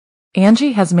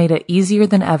Angie has made it easier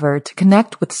than ever to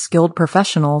connect with skilled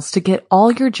professionals to get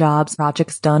all your jobs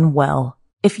projects done well.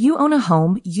 If you own a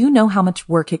home, you know how much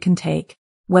work it can take,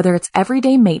 whether it's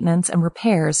everyday maintenance and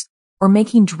repairs or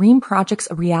making dream projects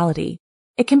a reality.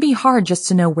 It can be hard just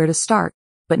to know where to start,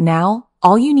 but now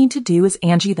all you need to do is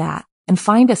Angie that and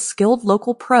find a skilled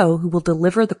local pro who will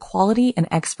deliver the quality and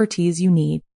expertise you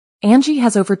need. Angie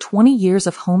has over 20 years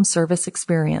of home service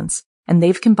experience, and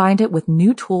they've combined it with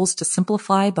new tools to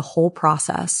simplify the whole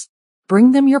process.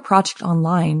 Bring them your project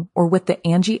online or with the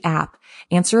Angie app,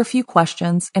 answer a few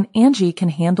questions, and Angie can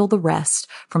handle the rest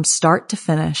from start to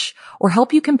finish, or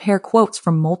help you compare quotes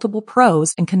from multiple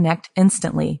pros and connect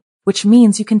instantly, which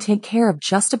means you can take care of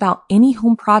just about any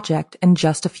home project in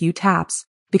just a few taps.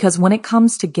 Because when it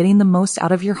comes to getting the most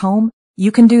out of your home,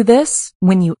 you can do this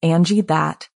when you Angie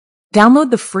that.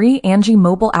 Download the free Angie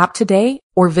mobile app today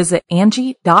or visit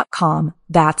Angie.com.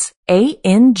 That's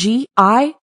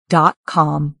ANGI.com.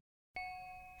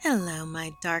 Hello,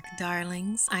 my dark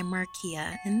darlings. I'm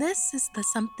Markia, and this is the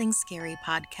Something Scary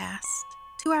podcast.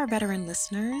 To our veteran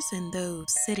listeners and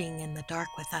those sitting in the dark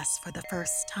with us for the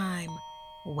first time,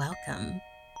 welcome.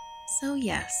 So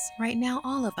yes, right now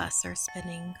all of us are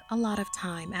spending a lot of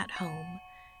time at home.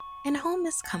 And home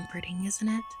is comforting, isn't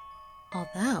it?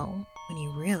 Although, when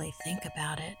you really think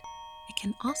about it, it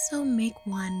can also make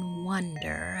one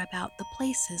wonder about the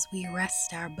places we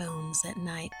rest our bones at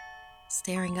night.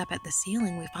 Staring up at the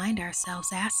ceiling, we find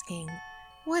ourselves asking,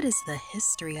 what is the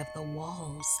history of the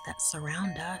walls that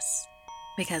surround us?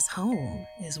 Because home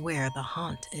is where the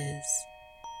haunt is.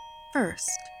 First,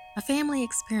 a family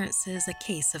experiences a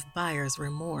case of buyer's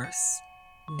remorse.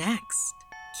 Next,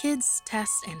 kids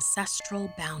test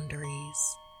ancestral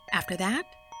boundaries. After that,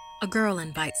 a girl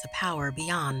invites a power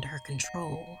beyond her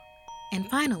control. And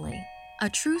finally, a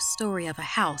true story of a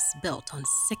house built on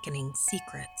sickening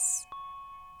secrets.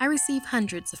 I receive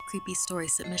hundreds of creepy story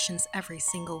submissions every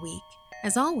single week.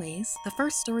 As always, the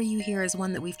first story you hear is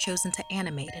one that we've chosen to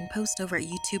animate and post over at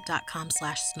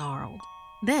youtube.com/snarled.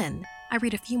 Then, I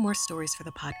read a few more stories for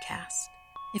the podcast.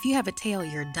 If you have a tale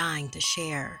you're dying to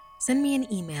share, send me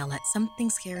an email at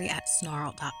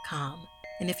somethingscary@snarled.com.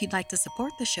 And if you'd like to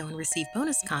support the show and receive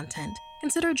bonus content,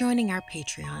 consider joining our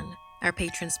Patreon. Our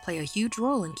patrons play a huge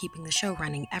role in keeping the show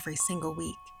running every single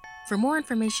week. For more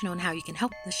information on how you can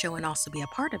help the show and also be a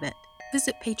part of it,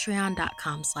 visit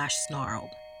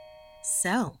patreon.com/snarled.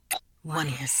 So, want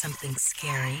to hear something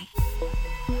scary?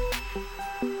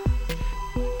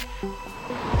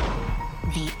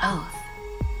 The Oath.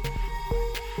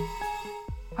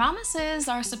 Promises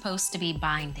are supposed to be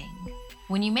binding.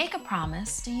 When you make a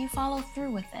promise, do you follow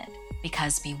through with it?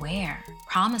 Because beware,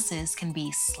 promises can be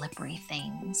slippery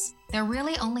things. They're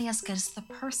really only as good as the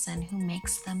person who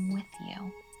makes them with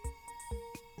you.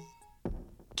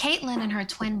 Caitlin and her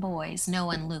twin boys,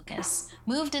 Noah and Lucas,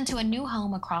 moved into a new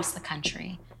home across the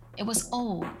country. It was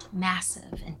old,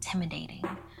 massive, intimidating,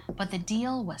 but the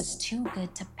deal was too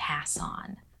good to pass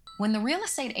on. When the real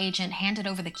estate agent handed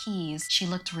over the keys, she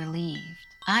looked relieved.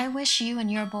 "I wish you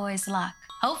and your boys luck.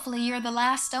 Hopefully you're the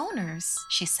last owners,"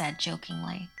 she said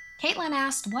jokingly. Caitlin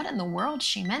asked what in the world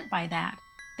she meant by that.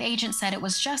 The agent said it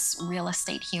was just real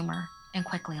estate humor and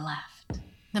quickly left.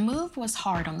 The move was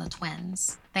hard on the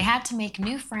twins. They had to make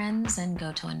new friends and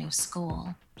go to a new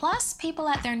school. Plus, people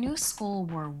at their new school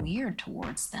were weird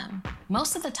towards them.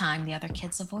 Most of the time, the other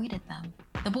kids avoided them.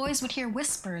 The boys would hear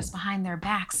whispers behind their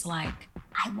backs like,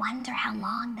 "I wonder how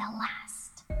long they'll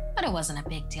last." But it wasn't a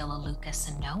big deal to Lucas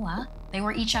and Noah. They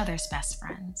were each other's best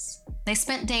friends. They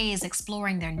spent days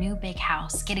exploring their new big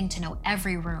house, getting to know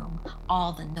every room,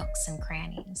 all the nooks and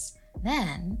crannies.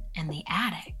 Then, in the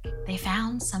attic, they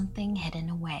found something hidden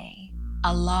away.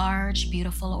 A large,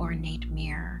 beautiful, ornate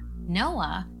mirror.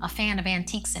 Noah, a fan of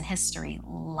antiques and history,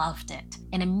 loved it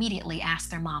and immediately asked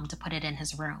their mom to put it in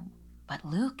his room. But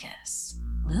Lucas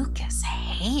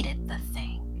hated the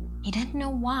thing. He didn't know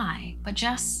why, but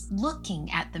just looking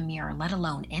at the mirror, let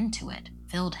alone into it,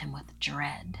 filled him with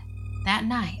dread. That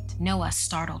night, Noah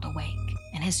startled awake.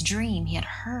 In his dream, he had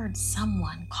heard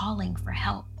someone calling for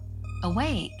help.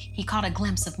 Awake, he caught a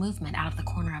glimpse of movement out of the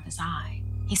corner of his eye.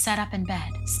 He sat up in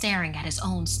bed, staring at his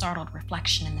own startled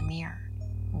reflection in the mirror.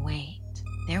 Wait,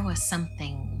 there was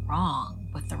something wrong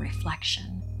with the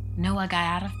reflection. Noah got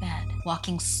out of bed,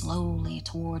 walking slowly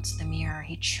towards the mirror.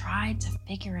 He tried to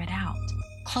figure it out.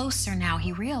 Closer now,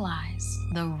 he realized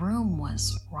the room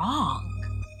was wrong.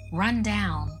 Run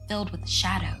down, filled with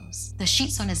shadows. The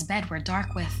sheets on his bed were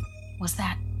dark with, was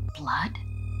that blood?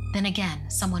 Then again,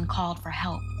 someone called for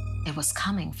help. It was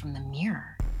coming from the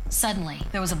mirror. Suddenly,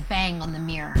 there was a bang on the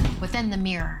mirror. Within the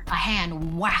mirror, a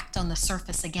hand whacked on the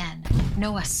surface again.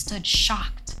 Noah stood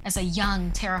shocked as a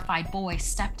young, terrified boy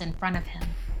stepped in front of him.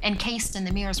 Encased in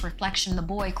the mirror's reflection, the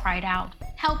boy cried out,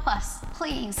 "Help us,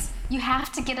 please. You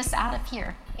have to get us out of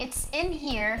here. It's in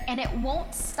here and it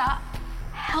won't stop.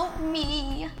 Help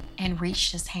me," and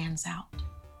reached his hands out.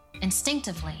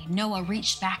 Instinctively, Noah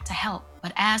reached back to help,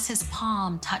 but as his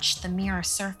palm touched the mirror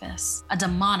surface, a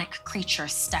demonic creature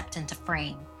stepped into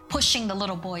frame, pushing the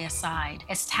little boy aside.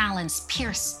 Its talons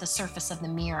pierced the surface of the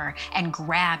mirror and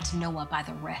grabbed Noah by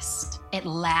the wrist. It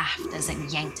laughed as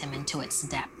it yanked him into its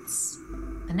depths.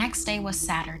 The next day was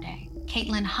Saturday.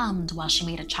 Caitlin hummed while she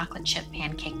made a chocolate chip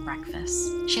pancake breakfast.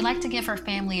 She liked to give her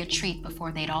family a treat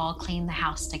before they'd all clean the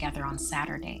house together on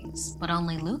Saturdays, but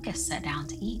only Lucas sat down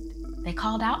to eat. They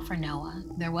called out for Noah.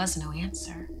 There was no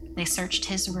answer. They searched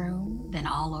his room, then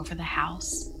all over the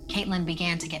house. Caitlin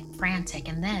began to get frantic,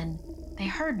 and then they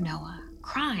heard Noah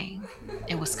crying.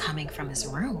 It was coming from his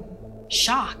room.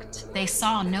 Shocked, they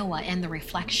saw Noah in the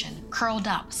reflection, curled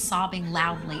up, sobbing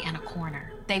loudly in a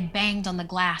corner. They banged on the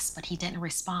glass, but he didn't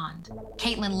respond.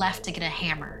 Caitlin left to get a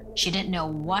hammer. She didn't know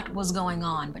what was going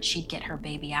on, but she'd get her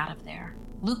baby out of there.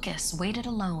 Lucas waited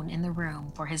alone in the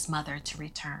room for his mother to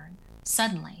return.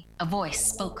 Suddenly, a voice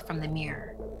spoke from the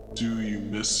mirror. "Do you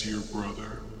miss your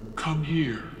brother? Come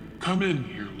here. Come in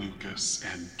here, Lucas,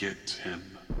 and get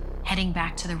him." Heading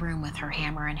back to the room with her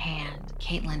hammer in hand,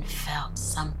 Caitlin felt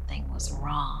something was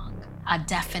wrong. A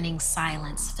deafening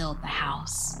silence filled the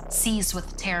house. Seized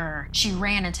with terror, she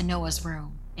ran into Noah's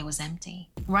room. It was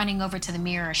empty. Running over to the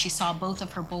mirror, she saw both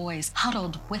of her boys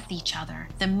huddled with each other.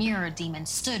 The mirror demon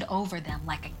stood over them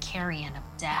like a carrion of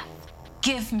death.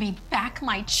 "Give me back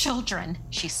my children,"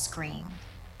 she screamed.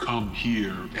 "Come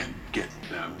here and get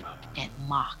them," it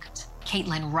mocked.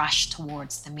 Caitlin rushed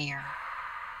towards the mirror.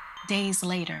 Days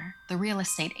later, the real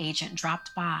estate agent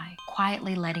dropped by,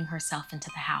 quietly letting herself into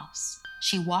the house.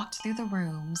 She walked through the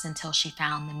rooms until she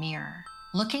found the mirror.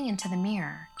 Looking into the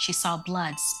mirror, she saw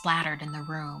blood splattered in the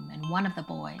room, and one of the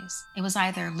boys, it was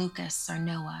either Lucas or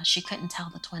Noah, she couldn't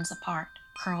tell the twins apart,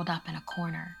 curled up in a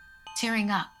corner. Tearing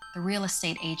up, the real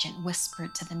estate agent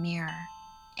whispered to the mirror,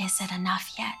 "Is it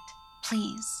enough yet?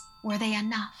 Please, were they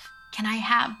enough? Can I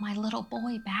have my little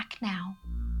boy back now?"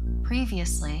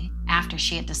 Previously, after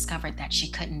she had discovered that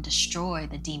she couldn't destroy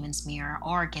the demon's mirror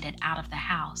or get it out of the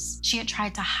house, she had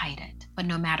tried to hide it, but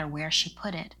no matter where she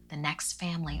put it, the next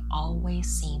family always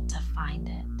seemed to find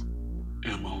it.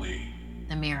 "Emily,"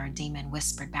 the mirror demon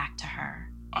whispered back to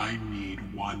her, "I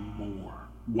need one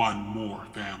more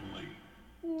family."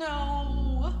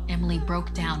 "No." Emily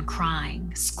broke down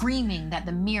crying, screaming that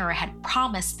the mirror had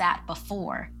promised that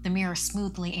before. The mirror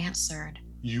smoothly answered,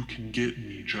 "You can get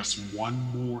me just one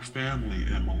more family,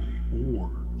 Emily,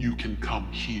 or you can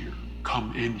come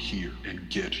in here and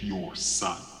get your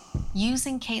son."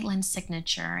 Using Caitlin's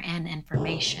signature and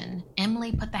information,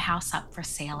 Emily put the house up for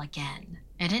sale again.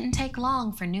 It didn't take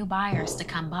long for new buyers to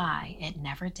come by. It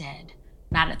never did.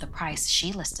 Not at the price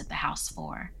she listed the house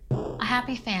for. A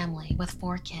happy family with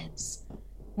 4 kids.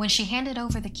 When she handed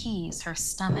over the keys, her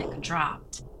stomach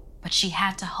dropped. But she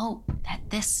had to hope that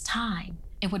this time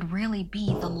it would really be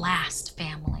the last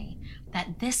family,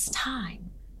 that this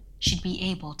time she'd be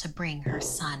able to bring her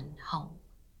son home.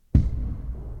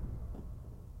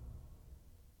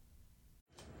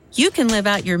 You can live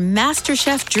out your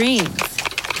MasterChef dreams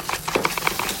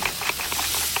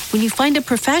when you find a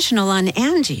professional on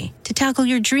Angie to tackle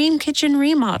your dream kitchen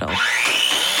remodel.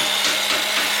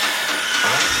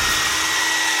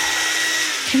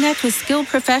 Connect with skilled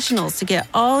professionals to get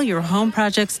all your home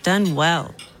projects done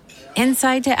well.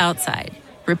 Inside to outside,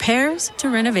 repairs to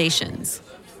renovations.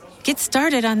 Get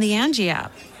started on the Angie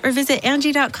app or visit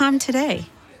Angie.com today.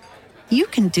 You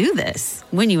can do this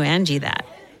when you Angie that.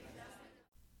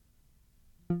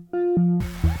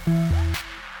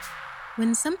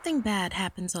 When something bad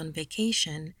happens on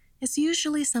vacation, it's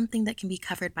usually something that can be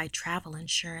covered by travel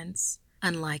insurance,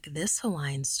 unlike this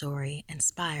Hawaiian story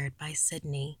inspired by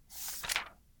Sydney.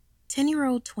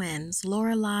 10-year-old twins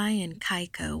Lorelai and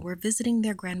Kaiko were visiting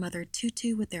their grandmother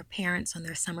Tutu with their parents on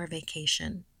their summer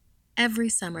vacation. Every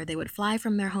summer, they would fly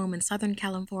from their home in Southern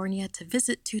California to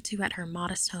visit Tutu at her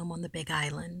modest home on the Big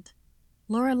Island.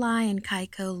 Lorelai and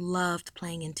Kaiko loved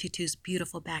playing in Tutu's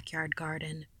beautiful backyard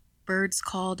garden. Birds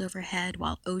called overhead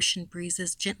while ocean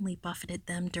breezes gently buffeted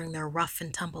them during their rough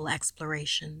and tumble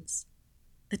explorations.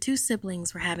 The 2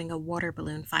 siblings were having a water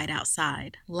balloon fight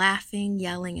outside, laughing,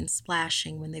 yelling, and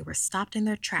splashing when they were stopped in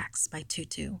their tracks by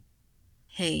Tutu.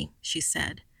 "Hey," she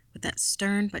said, with that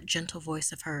stern but gentle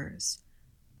voice of hers.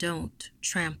 "Don't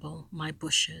trample my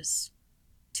bushes."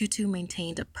 Tutu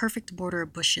maintained a perfect border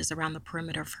of bushes around the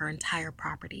perimeter of her entire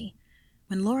property.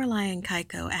 When Lorelai and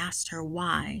Kaiko asked her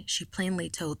why, she plainly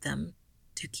told them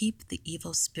to keep the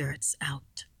evil spirits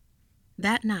out.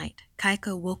 That night,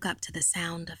 Kaiko woke up to the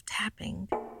sound of tapping.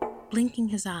 Blinking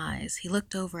his eyes, he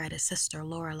looked over at his sister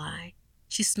Lorelai.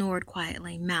 She snored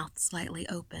quietly, mouth slightly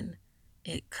open.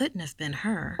 It couldn't have been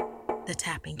her. The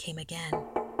tapping came again.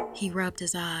 He rubbed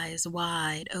his eyes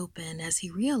wide open as he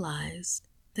realized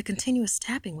the continuous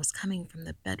tapping was coming from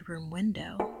the bedroom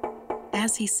window.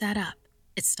 As he sat up,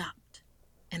 it stopped,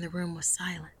 and the room was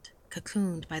silent,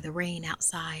 cocooned by the rain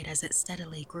outside as it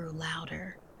steadily grew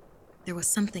louder. There was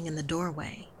something in the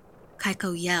doorway.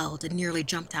 Kaiko yelled and nearly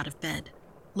jumped out of bed.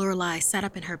 Lorelai sat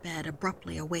up in her bed,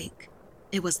 abruptly awake.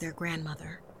 It was their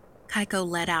grandmother. Kaiko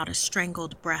let out a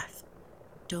strangled breath.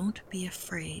 "Don't be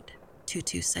afraid,"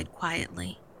 Tutu said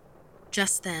quietly.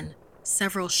 Just then,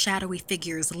 several shadowy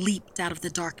figures leaped out of the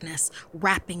darkness,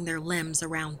 wrapping their limbs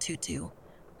around Tutu.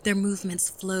 Their movements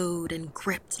flowed and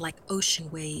gripped like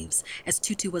ocean waves as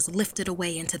Tutu was lifted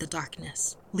away into the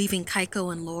darkness, leaving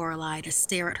Kaiko and Lorelai to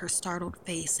stare at her startled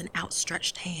face and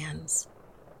outstretched hands.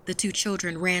 The two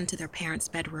children ran to their parents'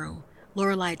 bedroom.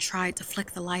 Lorelai tried to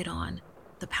flick the light on.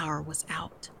 The power was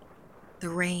out. The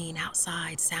rain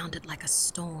outside sounded like a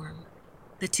storm.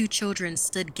 The two children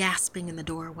stood gasping in the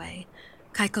doorway.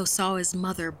 Kaiko saw his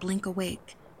mother blink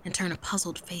awake and turn a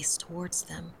puzzled face towards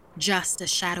them, just as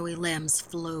shadowy limbs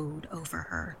flowed over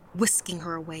her, whisking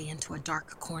her away into a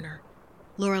dark corner.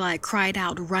 Lorelai cried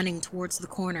out, running towards the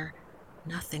corner.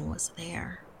 Nothing was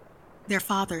there. Their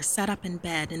father sat up in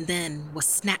bed and then was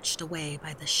snatched away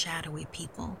by the shadowy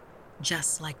people,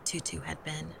 just like Tutu had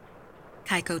been.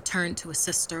 Kaiko turned to his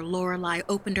sister. Lorelai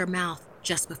opened her mouth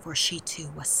just before she too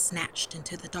was snatched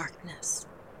into the darkness.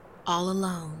 All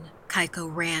alone,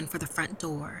 Kaiko ran for the front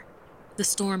door. The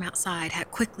storm outside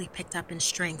had quickly picked up in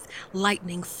strength.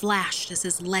 Lightning flashed as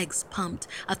his legs pumped.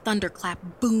 A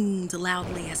thunderclap boomed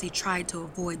loudly as he tried to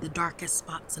avoid the darkest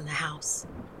spots in the house.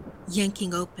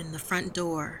 Yanking open the front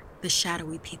door, the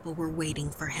shadowy people were waiting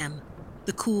for him.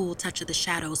 The cool touch of the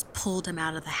shadows pulled him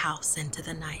out of the house into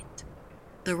the night.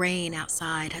 The rain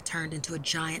outside had turned into a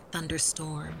giant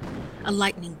thunderstorm. A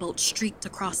lightning bolt streaked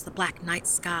across the black night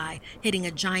sky, hitting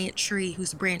a giant tree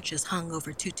whose branches hung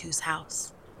over Tutu's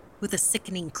house. With a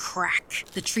sickening crack,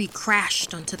 the tree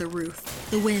crashed onto the roof.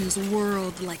 The winds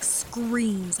whirled like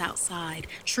screams outside,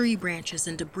 tree branches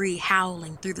and debris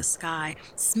howling through the sky,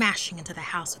 smashing into the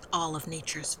house with all of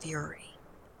nature's fury.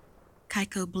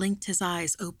 Kaiko blinked his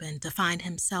eyes open to find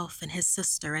himself and his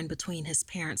sister in between his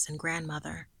parents and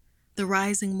grandmother. The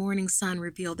rising morning sun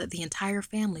revealed that the entire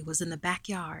family was in the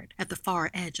backyard at the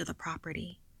far edge of the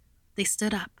property. They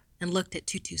stood up and looked at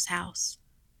Tutu's house.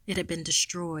 It had been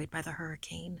destroyed by the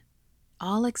hurricane.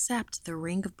 All except the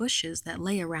ring of bushes that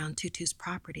lay around Tutu's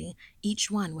property, each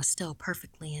one was still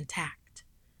perfectly intact.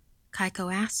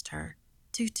 Kaiko asked her,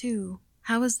 "Tutu,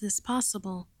 how is this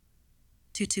possible?"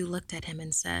 Tutu looked at him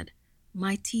and said,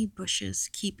 "My tea bushes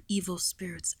keep evil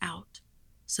spirits out.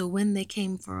 So when they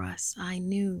came for us, I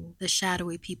knew the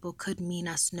shadowy people could mean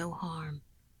us no harm.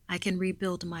 I can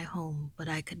rebuild my home, but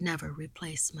I could never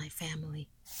replace my family."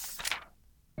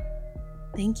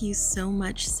 Thank you so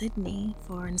much, Sydney,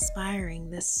 for inspiring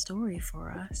this story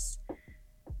for us.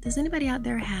 Does anybody out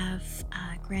there have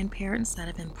grandparents that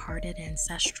have imparted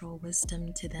ancestral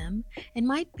wisdom to them? It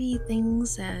might be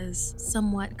things as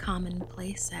somewhat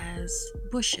commonplace as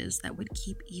bushes that would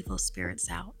keep evil spirits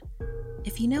out.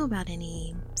 If you know about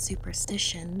any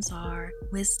superstitions or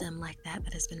wisdom like that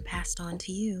that has been passed on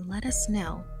to you, let us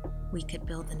know. We could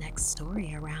build the next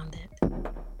story around it.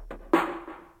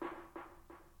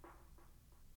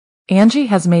 Angie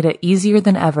has made it easier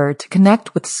than ever to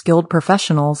connect with skilled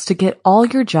professionals to get all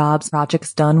your jobs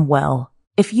projects done well.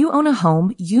 If you own a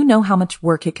home, you know how much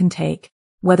work it can take,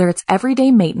 whether it's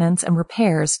everyday maintenance and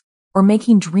repairs or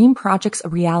making dream projects a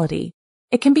reality.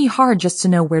 It can be hard just to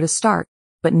know where to start,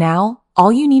 but now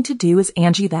all you need to do is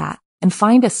Angie that and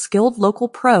find a skilled local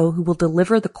pro who will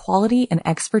deliver the quality and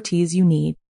expertise you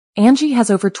need. Angie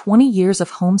has over 20 years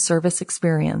of home service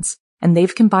experience, and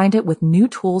they've combined it with new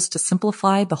tools to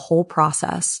simplify the whole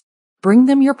process. Bring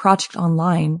them your project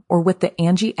online or with the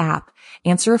Angie app,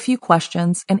 answer a few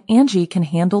questions, and Angie can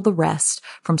handle the rest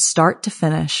from start to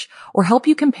finish, or help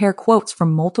you compare quotes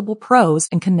from multiple pros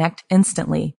and connect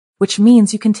instantly, which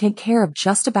means you can take care of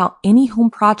just about any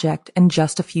home project in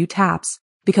just a few taps.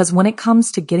 Because when it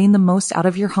comes to getting the most out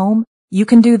of your home, you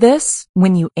can do this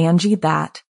when you Angie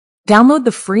that. Download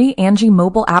the free Angie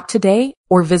mobile app today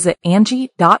or visit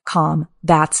Angie.com.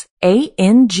 That's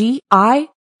ANGI.com.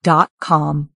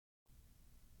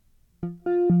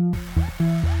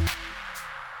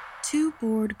 Two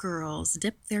bored girls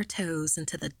dipped their toes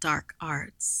into the dark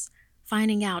arts,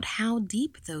 finding out how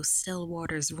deep those still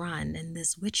waters run in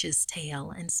this witch's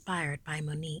tale inspired by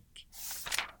Monique.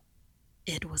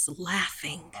 It was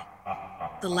laughing.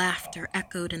 The laughter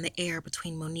echoed in the air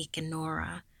between Monique and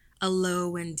Nora, a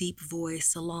low and deep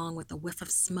voice along with a whiff of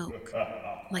smoke,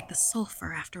 like the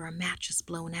sulfur after a match is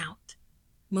blown out.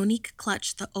 Monique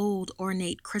clutched the old,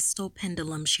 ornate crystal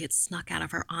pendulum she had snuck out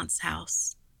of her aunt's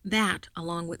house. That,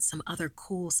 along with some other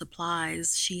cool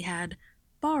supplies she had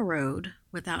borrowed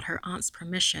without her aunt's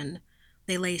permission,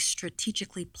 they lay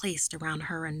strategically placed around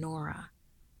her and Nora.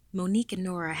 Monique and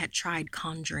Nora had tried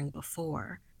conjuring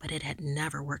before, but it had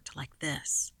never worked like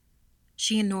this.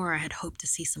 She and Nora had hoped to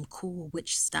see some cool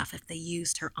witch stuff if they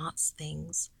used her aunt's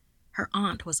things. Her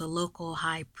aunt was a local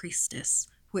high priestess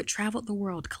who had traveled the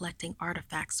world collecting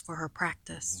artifacts for her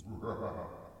practice.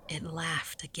 It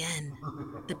laughed again.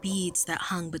 The beads that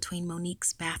hung between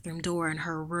Monique's bathroom door and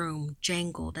her room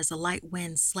jangled as a light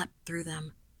wind swept through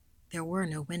them. There were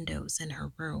no windows in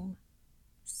her room.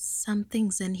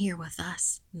 "Something's in here with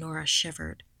us," Nora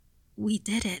shivered. "We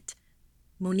did it."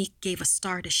 Monique gave a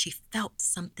start as she felt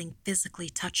something physically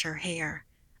touch her hair.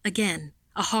 Again,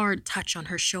 a hard touch on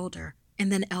her shoulder, and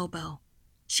then elbow.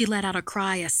 She let out a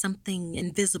cry as something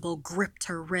invisible gripped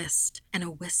her wrist, and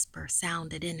a whisper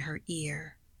sounded in her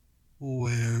ear.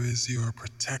 "Where is your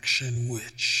protection,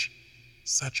 witch?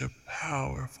 Such a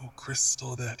powerful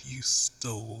crystal that you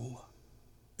stole."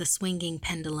 The swinging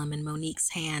pendulum in Monique's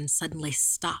hand suddenly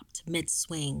stopped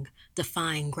mid-swing,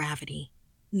 defying gravity.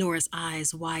 Nora's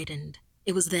eyes widened.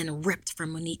 It was then ripped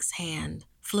from Monique's hand.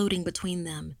 Floating between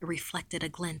them, it reflected a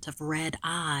glint of red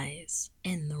eyes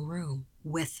in the room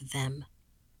with them.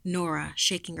 Nora,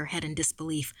 shaking her head in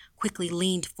disbelief, quickly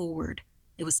leaned forward.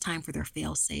 It was time for their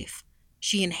failsafe.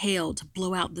 She inhaled to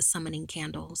blow out the summoning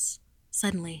candles.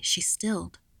 Suddenly, she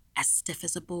stilled, as stiff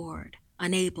as a board,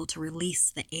 unable to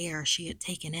release the air she had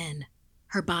taken in.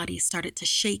 Her body started to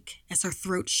shake as her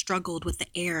throat struggled with the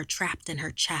air trapped in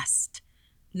her chest.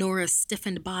 Nora's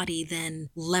stiffened body then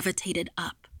levitated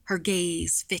up, her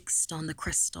gaze fixed on the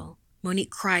crystal. Monique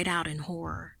cried out in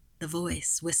horror. The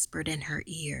voice whispered in her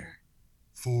ear.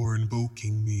 "For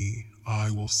invoking me, I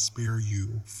will spare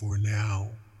you for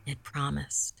now," it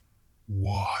promised.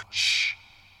 "Watch."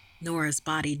 Nora's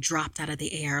body dropped out of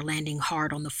the air, landing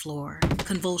hard on the floor.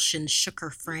 Convulsions shook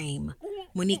her frame.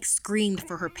 Monique screamed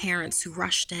for her parents, who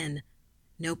rushed in.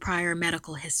 No prior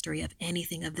medical history of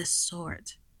anything of this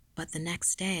sort. But the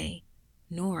next day,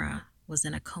 Nora was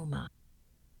in a coma.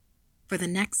 For the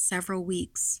next several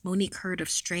weeks, Monique heard of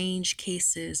strange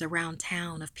cases around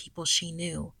town of people she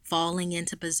knew, falling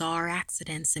into bizarre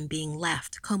accidents and being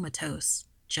left comatose,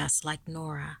 just like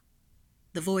Nora.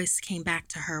 The voice came back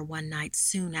to her one night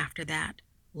soon after that.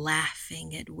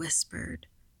 Laughing, it whispered,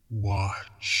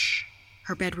 "Watch."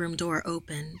 Her bedroom door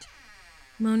opened.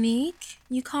 "Monique,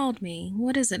 you called me.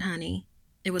 What is it, honey?"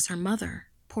 It was her mother,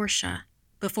 Portia.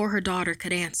 Before her daughter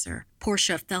could answer,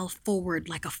 Portia fell forward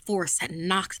like a force had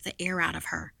knocked the air out of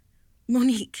her.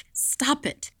 "Monique, stop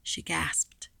it," she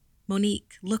gasped.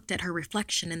 Monique looked at her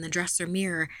reflection in the dresser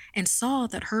mirror and saw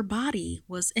that her body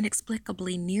was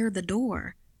inexplicably near the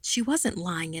door. She wasn't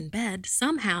lying in bed.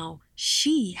 Somehow,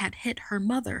 she had hit her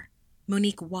mother.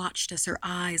 Monique watched as her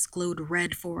eyes glowed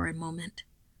red for a moment.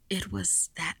 It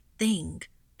was that thing,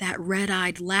 that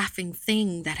red-eyed laughing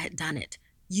thing that had done it,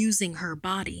 using her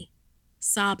body.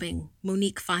 Sobbing,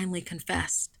 Monique finally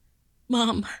confessed,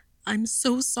 "Mom, I'm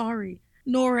so sorry.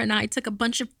 Nora and I took a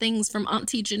bunch of things from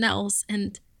Auntie Janelle's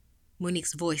and—"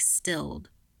 Monique's voice stilled,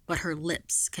 but her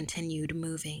lips continued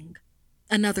moving.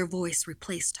 Another voice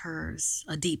replaced hers,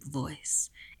 a deep voice.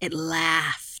 It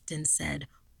laughed and said,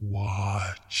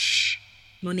 "Watch."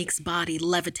 Monique's body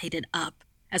levitated up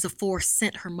as a force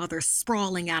sent her mother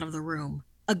sprawling out of the room.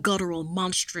 A guttural,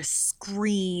 monstrous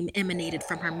scream emanated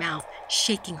from her mouth,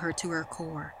 shaking her to her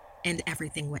core, and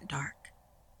everything went dark.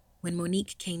 When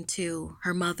Monique came to,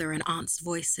 her mother and aunt's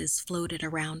voices floated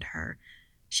around her.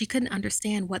 She couldn't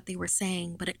understand what they were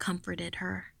saying, but it comforted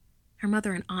her. Her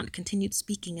mother and aunt continued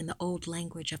speaking in the old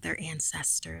language of their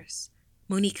ancestors.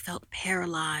 Monique felt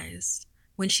paralyzed.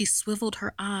 When she swiveled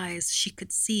her eyes, she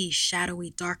could see shadowy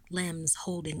dark limbs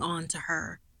holding on to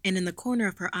her, and in the corner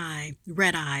of her eye,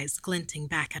 red eyes glinting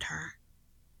back at her.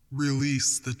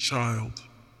 "Release the child."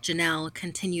 Janelle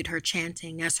continued her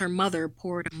chanting as her mother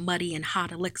poured a muddy and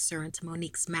hot elixir into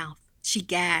Monique's mouth. She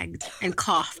gagged and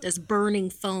coughed as burning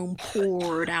foam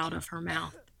poured out of her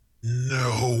mouth.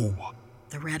 "No."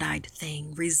 The red-eyed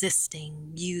thing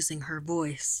resisting, using her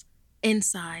voice.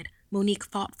 Inside, Monique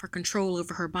fought for control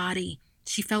over her body.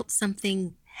 She felt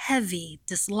something heavy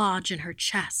dislodge in her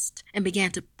chest and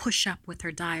began to push up with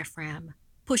her diaphragm.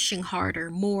 Pushing harder,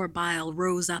 more bile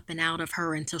rose up and out of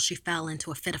her until she fell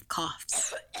into a fit of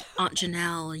coughs. Aunt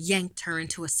Janelle yanked her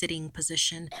into a sitting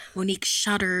position. Monique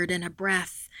shuddered in a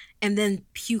breath and then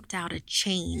puked out a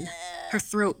chain. Her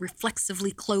throat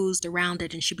reflexively closed around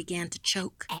it and she began to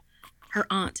choke. Her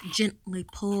aunt gently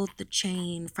pulled the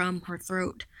chain from her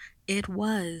throat. It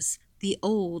was the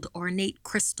old ornate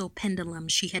crystal pendulum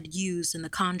she had used in the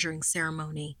conjuring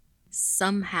ceremony.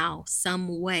 Somehow,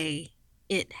 some way,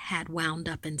 it had wound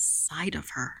up inside of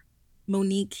her.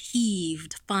 Monique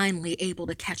heaved, finally able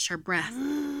to catch her breath.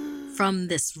 "From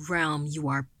this realm you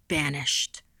are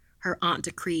banished," her aunt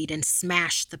decreed and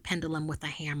smashed the pendulum with a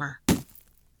hammer.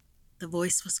 The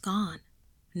voice was gone.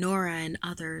 Nora and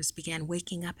others began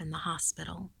waking up in the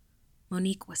hospital.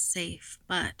 Monique was safe,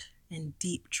 but in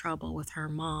deep trouble with her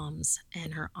moms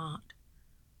and her aunt.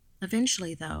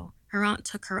 Eventually, though, her aunt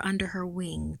took her under her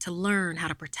wing to learn how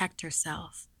to protect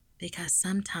herself, because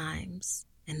sometimes,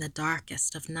 in the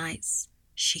darkest of nights,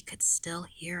 she could still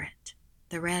hear it,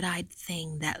 the red-eyed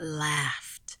thing that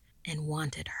laughed and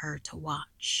wanted her to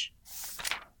watch.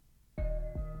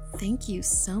 Thank you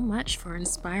so much for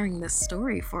inspiring this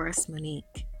story for us,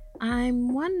 Monique.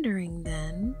 I'm wondering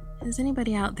then, has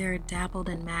anybody out there dabbled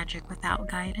in magic without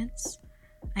guidance?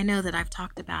 I know that I've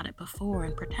talked about it before,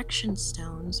 and protection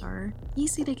stones are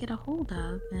easy to get a hold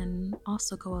of and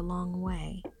also go a long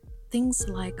way. Things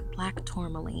like black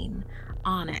tourmaline,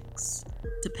 onyx.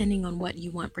 Depending on what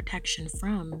you want protection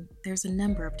from, there's a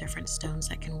number of different stones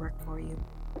that can work for you.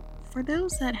 For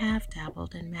those that have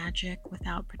dabbled in magic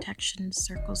without protection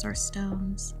circles or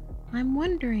stones, I'm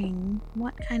wondering,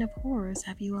 what kind of horrors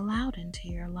have you allowed into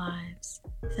your lives?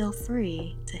 Feel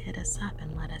free to hit us up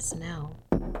and let us know.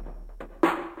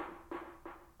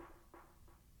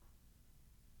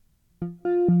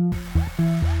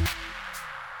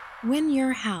 When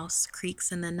your house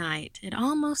creaks in the night, it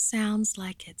almost sounds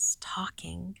like it's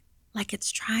talking, like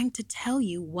it's trying to tell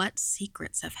you what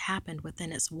secrets have happened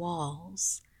within its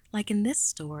walls, like in this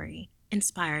story,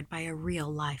 inspired by a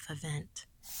real-life event.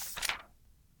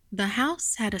 The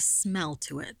house had a smell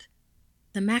to it.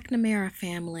 The McNamara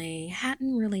family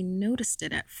hadn't really noticed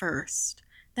it at first.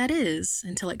 That is,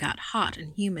 until it got hot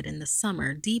and humid in the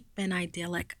summer deep in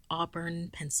idyllic Auburn,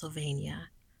 Pennsylvania.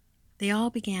 They all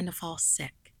began to fall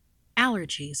sick.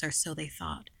 Allergies, or so they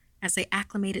thought, as they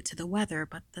acclimated to the weather,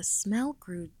 but the smell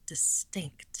grew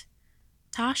distinct.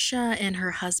 Tasha and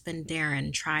her husband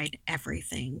Darren tried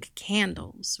everything: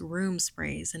 candles, room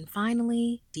sprays, and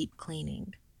finally, deep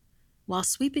cleaning. While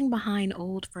sweeping behind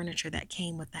old furniture that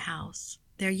came with the house,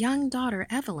 their young daughter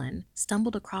Evelyn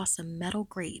stumbled across a metal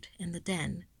grate in the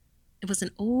den. It was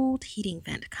an old heating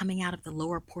vent coming out of the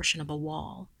lower portion of a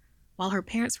wall. While her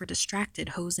parents were distracted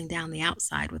hosing down the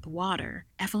outside with water,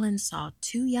 Evelyn saw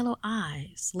two yellow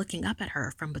eyes looking up at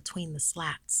her from between the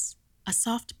slats. A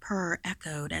soft purr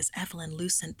echoed as Evelyn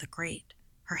loosened the grate,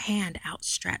 her hand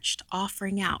outstretched,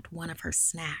 offering out one of her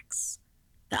snacks.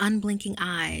 The unblinking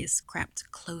eyes crept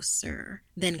closer,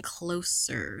 then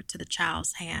closer to the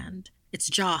child's hand. Its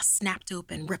jaw snapped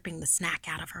open, ripping the snack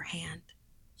out of her hand.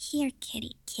 "Here,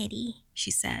 kitty,"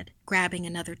 she said, grabbing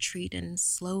another treat, and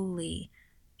slowly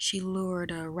she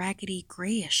lured a raggedy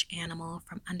grayish animal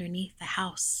from underneath the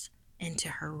house into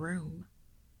her room.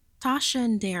 Tasha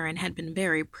and Darren had been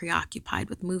very preoccupied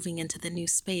with moving into the new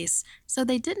space, so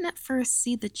they didn't at first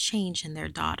see the change in their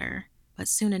daughter. But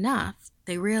soon enough,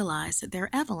 they realized that their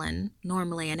Evelyn,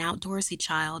 normally an outdoorsy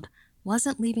child,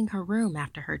 wasn't leaving her room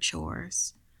after her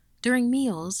chores. During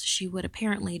meals, she would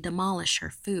apparently demolish her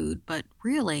food, but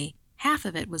really, half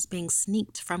of it was being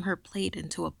sneaked from her plate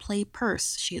into a play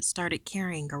purse she had started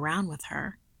carrying around with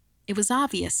her. It was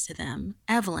obvious to them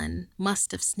Evelyn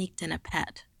must have sneaked in a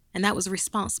pet, and that was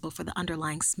responsible for the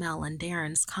underlying smell and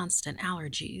Darren's constant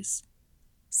allergies.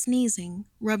 Sneezing,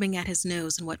 rubbing at his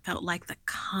nose and what felt like the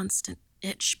constant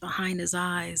itch behind his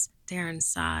eyes, Darren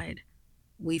sighed.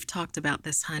 "We've talked about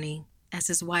this, honey," as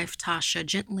his wife Tasha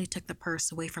gently took the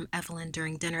purse away from Evelyn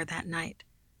during dinner that night.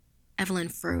 Evelyn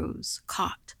froze,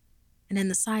 caught, and in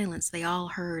the silence they all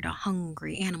heard a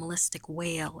hungry, animalistic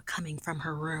wail coming from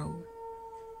her room.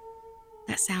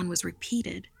 That sound was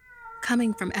repeated,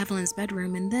 coming from Evelyn's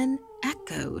bedroom and then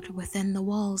echoed within the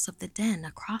walls of the den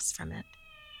across from it.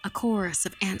 A chorus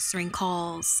of answering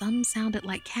calls. Some sounded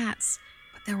like cats,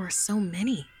 but there were so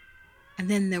many. And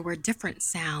then there were different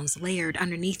sounds layered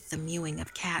underneath the mewing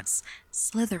of cats,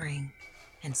 slithering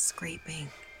and scraping.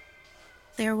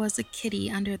 "There was a kitty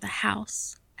under the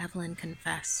house," Evelyn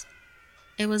confessed.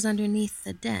 "It was underneath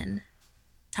the den."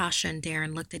 Tasha and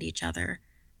Darren looked at each other.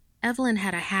 Evelyn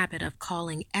had a habit of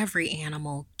calling every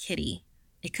animal Kitty.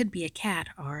 It could be a cat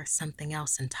or something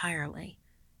else entirely.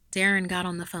 Darren got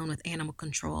on the phone with animal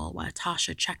control while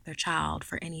Tasha checked their child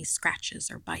for any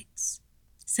scratches or bites.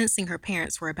 Sensing her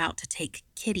parents were about to take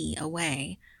Kitty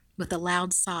away, with a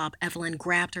loud sob, Evelyn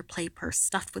grabbed her play purse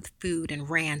stuffed with food and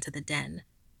ran to the den.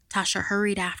 Tasha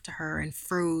hurried after her and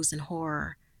froze in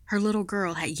horror. Her little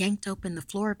girl had yanked open the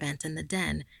floor vent in the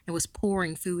den and was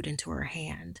pouring food into her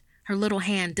hand. Her little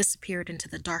hand disappeared into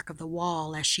the dark of the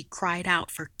wall as she cried out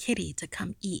for Kitty to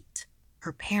come eat.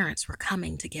 Her parents were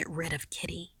coming to get rid of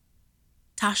Kitty.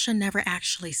 Tasha never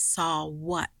actually saw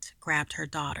what grabbed her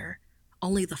daughter,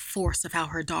 only the force of how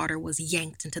her daughter was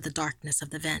yanked into the darkness of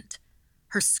the vent.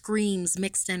 Her screams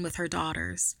mixed in with her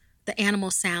daughter's, the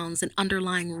animal sounds an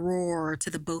underlying roar to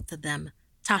the both of them.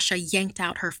 Tasha yanked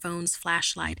out her phone's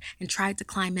flashlight and tried to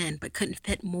climb in but couldn't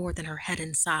fit more than her head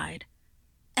inside.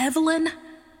 "Evelyn,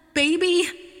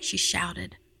 baby," she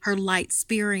shouted, her light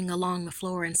spearing along the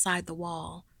floor inside the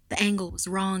wall. The angle was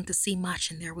wrong to see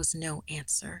much and there was no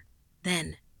answer.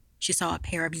 Then she saw a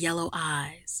pair of yellow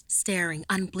eyes staring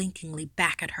unblinkingly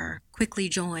back at her, quickly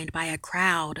joined by a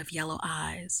crowd of yellow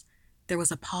eyes. There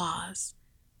was a pause,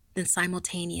 then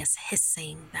simultaneous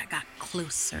hissing that got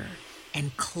closer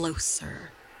and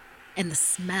closer. And the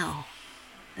smell,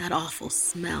 that awful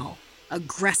smell,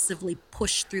 aggressively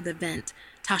pushed through the vent.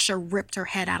 Tasha ripped her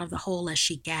head out of the hole as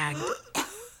she gagged.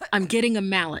 "I'm getting a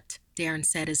mallet," Darren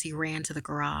said as he ran to the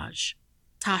garage.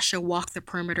 Tasha walked the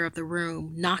perimeter of the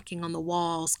room, knocking on the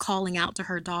walls, calling out to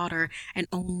her daughter, and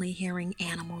only hearing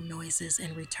animal noises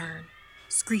in return.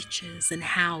 Screeches and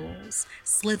howls,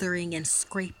 slithering and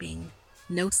scraping.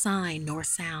 No sign nor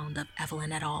sound of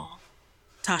Evelyn at all.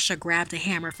 Tasha grabbed a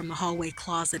hammer from the hallway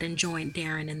closet and joined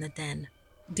Darren in the den.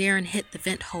 Darren hit the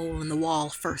vent hole in the wall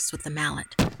first with the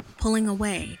mallet. Pulling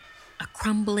away, a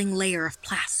crumbling layer of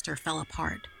plaster fell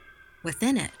apart.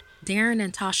 Within it, Darren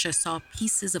and Tasha saw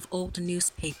pieces of old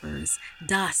newspapers,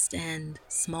 dust, and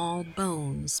small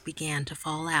bones began to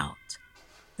fall out.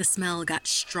 The smell got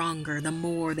stronger the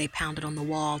more they pounded on the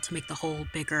wall to make the hole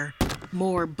bigger.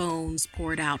 More bones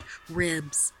poured out,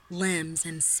 ribs, limbs,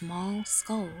 and small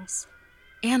skulls.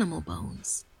 Animal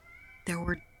bones. There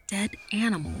were dead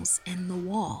animals in the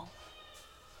wall.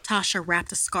 Tasha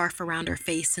wrapped a scarf around her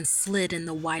face and slid in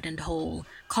the widened hole,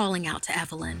 calling out to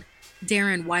Evelyn.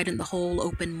 Darren widened the hole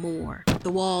open more.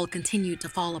 The wall continued to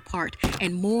fall apart,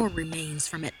 and more remains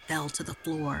from it fell to the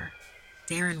floor.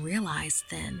 Darren realized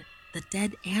then the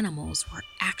dead animals were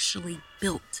actually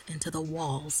built into the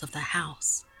walls of the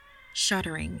house.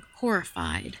 Shuddering,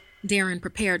 horrified, Darren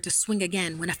prepared to swing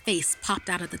again when a face popped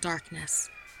out of the darkness.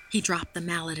 He dropped the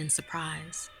mallet in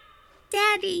surprise.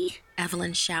 "Daddy!"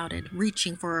 Evelyn shouted,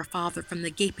 reaching for her father from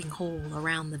the gaping hole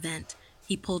around the vent.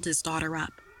 He pulled his daughter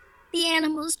up. "The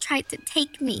animals tried to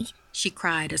take me," she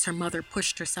cried as her mother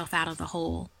pushed herself out of the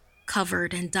hole.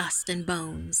 Covered in dust and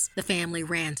bones, the family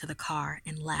ran to the car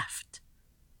and left.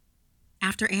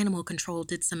 After animal control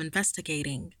did some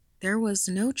investigating, there was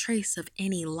no trace of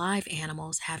any live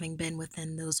animals having been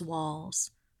within those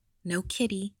walls. No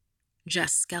kitty,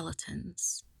 just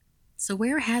skeletons. So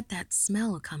where had that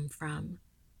smell come from?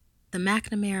 The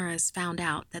McNamaras found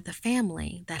out that the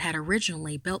family that had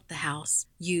originally built the house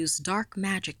used dark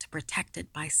magic to protect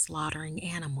it by slaughtering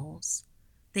animals.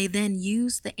 They then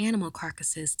used the animal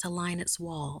carcasses to line its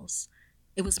walls.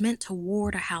 It was meant to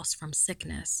ward a house from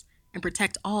sickness and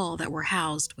protect all that were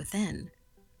housed within.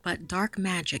 But dark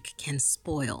magic can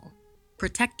spoil.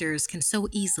 Protectors can so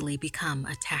easily become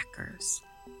attackers.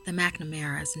 The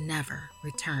McNamaras never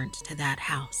returned to that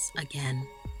house again.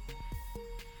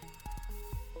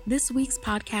 This week's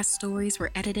podcast stories were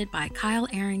edited by Kyle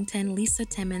Arrington, Lisa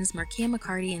Timmons, Markia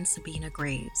McCarty, and Sabina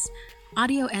Graves.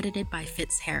 Audio edited by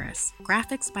Fitz Harris.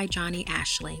 Graphics by Johnny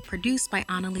Ashley. Produced by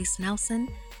Annalise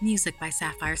Nelson. Music by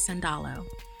Sapphire Sandalo.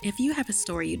 If you have a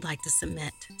story you'd like to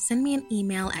submit, send me an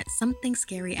email at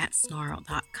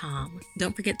somethingscary@snarled.com.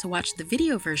 Don't forget to watch the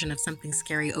video version of Something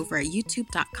Scary over at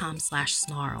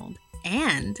youtube.com/snarled.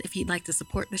 And if you'd like to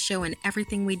support the show and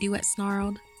everything we do at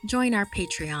Snarled, join our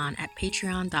Patreon at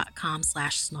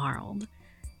patreon.com/snarled.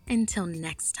 Until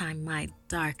next time, my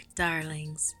dark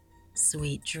darlings,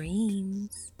 sweet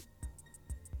dreams.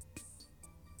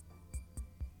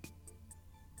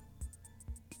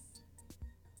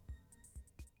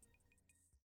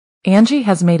 Angie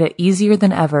has made it easier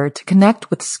than ever to connect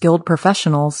with skilled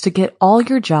professionals to get all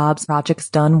your jobs projects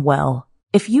done well.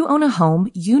 If you own a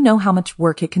home, you know how much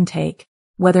work it can take,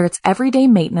 whether it's everyday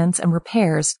maintenance and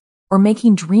repairs or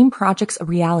making dream projects a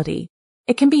reality.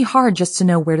 It can be hard just to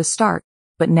know where to start,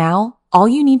 but now all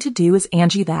you need to do is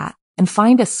Angie that and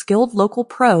find a skilled local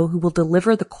pro who will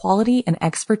deliver the quality and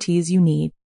expertise you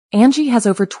need. Angie has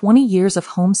over 20 years of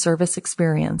home service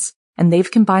experience, and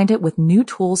they've combined it with new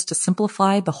tools to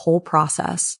simplify the whole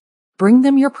process. Bring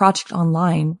them your project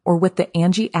online or with the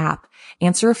Angie app,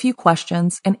 answer a few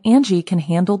questions, and Angie can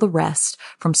handle the rest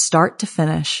from start to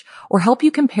finish, or help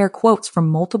you compare quotes from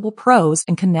multiple pros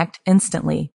and connect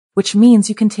instantly, which means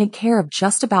you can take care of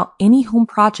just about any home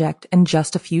project in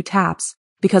just a few taps.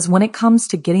 Because when it comes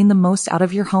to getting the most out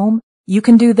of your home, you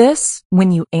can do this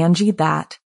when you Angie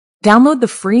that. Download the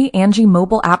free Angie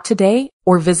mobile app today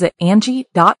or visit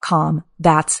Angie.com.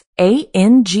 That's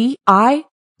ANGI.com.